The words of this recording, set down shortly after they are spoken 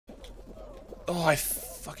Oh, I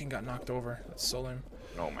fucking got knocked over. That's so lame.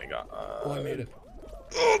 Oh my god. Oh, I made it.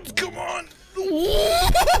 Oh, come on.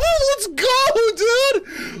 Let's go,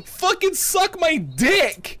 dude. Fucking suck my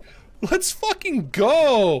dick. Let's fucking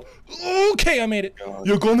go. Okay, I made it.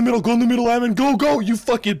 Yo, go in the middle, Evan. Go, go, you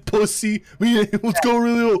fucking pussy. Let's go,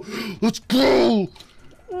 really. Let's go.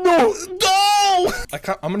 No, no.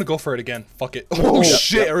 I'm gonna go for it again. Fuck it. Oh,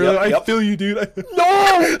 shit, really? I feel you, dude.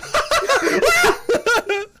 No.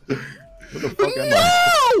 What the fuck am I?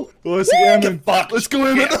 No! Let's see, Evan. Let's go,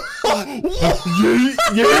 Evan. Yeet,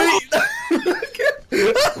 yeet.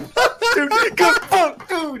 Dude, good fuck,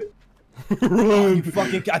 dude. Run. You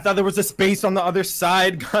fucking! I thought there was a space on the other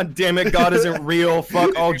side. God damn it! God isn't real.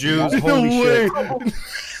 Fuck all Jews. Holy shit!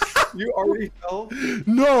 You already fell?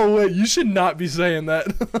 No way! You should not be saying that.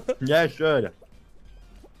 Yeah, I should.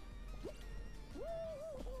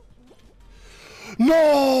 No!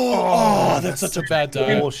 Oh, that's such a bad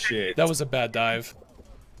dive. Bullshit. That was a bad dive.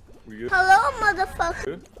 Hello,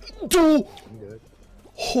 motherfucker. Dude!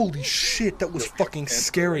 Holy shit! That was fucking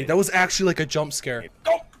scary. That was actually like a jump scare.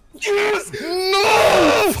 Yes!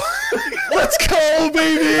 No! Let's go,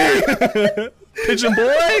 baby! Pigeon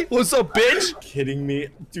boy? What's up, bitch? Kidding me,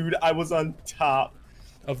 dude? I was on top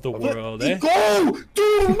Of the world, eh? Go,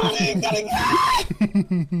 dude!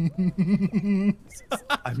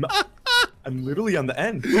 I'm literally on the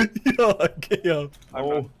end. Yo, okay, yo.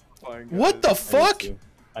 Oh, What the fuck?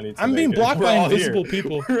 I'm being blocked by invisible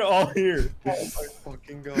people. We're all here. Oh my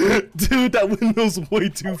fucking god. Dude, that windmill's way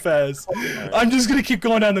too fast. I'm just gonna keep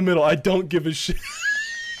going down the middle. I don't give a shit.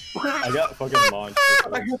 I got fucking launched.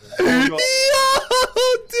 Yo, dude!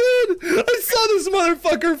 I saw this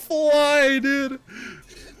motherfucker fly, dude.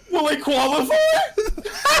 Will I qualify?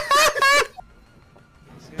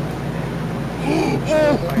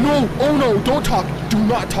 Oh no! Oh no! Don't talk! Do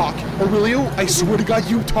not talk, Aurelio! I swear to God,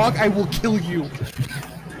 you talk, I will kill you.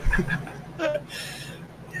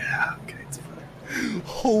 Yeah, okay, it's fine.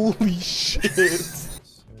 Holy shit!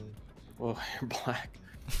 Oh, you're black.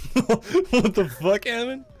 What the fuck,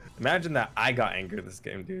 Evan? Imagine that I got angry this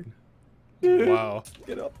game, dude. Wow.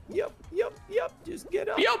 Get up. Yup. Just get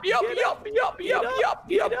up. Yup. Get up. Dude!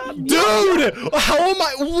 How am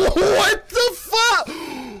I? What the fuck?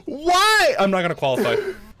 Why? I'm not gonna qualify.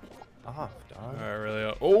 Ah, dog.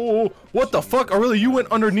 Aurelio. Oh, what the fuck? Aurelio, you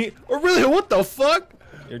went underneath. Aurelio, what the fuck?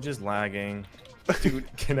 You're just lagging. Dude,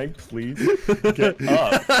 can I please get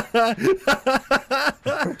up? I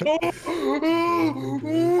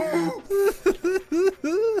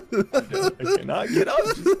cannot get up.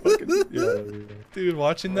 Just fucking, yeah. Dude,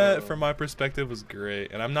 watching that from my perspective was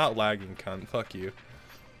great, and I'm not lagging, cunt. Fuck you.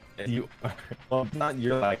 You, well, not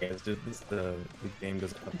your lagging. It's just the game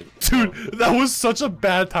doesn't update. Dude, that was such a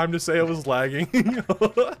bad time to say I was lagging.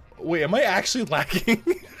 Wait, am I actually lagging?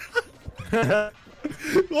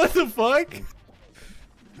 What the fuck?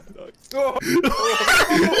 I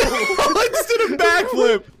just did a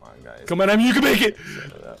backflip. Come on, guys. Come on, Em, you can make it.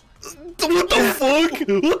 What the fuck?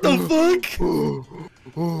 What the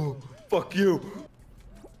fuck? Fuck you.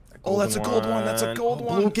 Oh, that's a gold one. That's a gold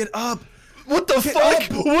one. Get up. What the fuck?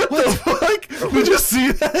 What the fuck? Did you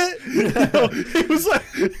see that? Yo, he was like,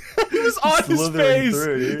 he was on his face.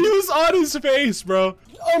 Through, He was on his face, bro.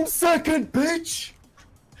 I'm second, bitch.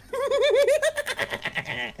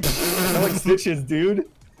 I like stitches, dude.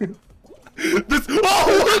 This,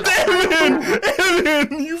 oh,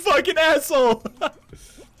 Evan, you fucking asshole.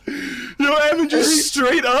 Yo, Evan just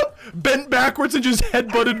straight up bent backwards and just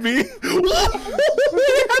headbutted me.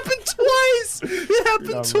 It happened twice. It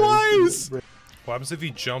happened twice. What happens if you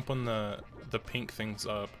jump when the pink thing's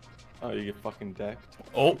up? Oh, you get fucking decked.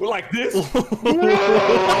 Oh, We're like this.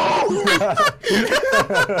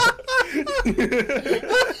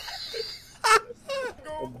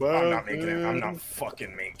 I'm not making it. I'm not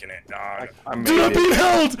fucking making it, dog. Dude, I'm being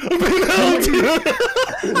held. I'm being held.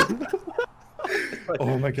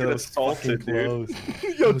 Oh my god, that's salted, dude.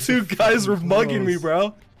 Yo, two guys were mugging me,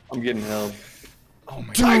 bro. I'm getting held. Oh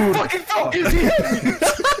my god. I fucking focus.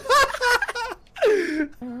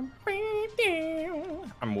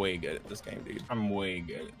 I'm way good at this game, dude. I'm way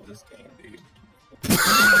good at this game, dude.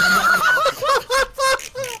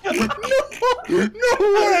 No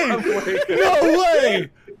way! No way!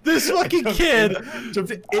 This fucking kid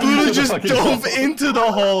literally just dove into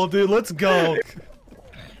the hole, dude. Let's go.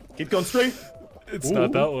 Keep going straight. It's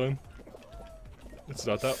not that one. It's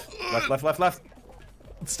not that. Left.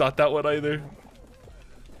 It's not that one either.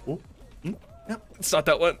 Yep. It's not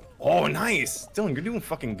that one. Oh, nice. Dylan, you're doing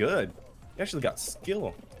fucking good. You actually got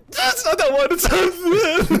skill. It's not that one. It's not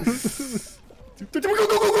this.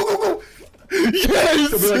 Go.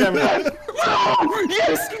 Yes!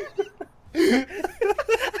 Yes!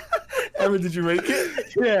 Evan, did you make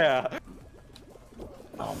it? Yeah.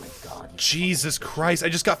 Oh my god. Jesus Christ, I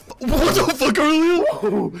just got. What the fuck, Aurelio?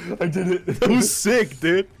 Oh, I did it. That was sick,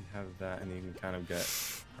 dude. You have that, and you can kind of get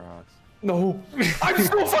across. No. I'm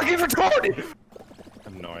so fucking retarded. I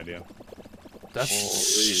have no idea.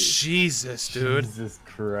 That's Jesus, dude. Jesus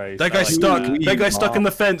Christ. That guy's stuck. That guy's stuck in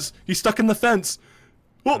the fence. He's stuck in the fence.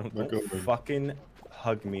 Oh. Don't fucking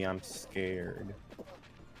hug me. I'm scared.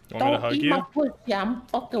 Want me to hug you? Pussy, I'm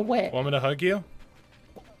fucking wet. Want me to hug you?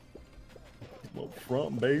 Up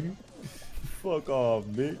front, baby. Fuck off,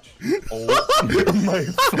 bitch. Oh my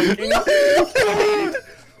fucking.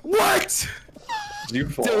 What? You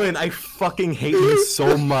fall. Dylan, I fucking hate you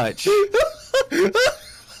so much.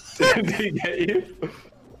 Did he get you?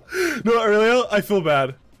 No, Aurelio, I feel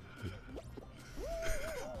bad.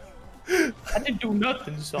 I didn't do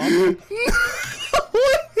nothing, son.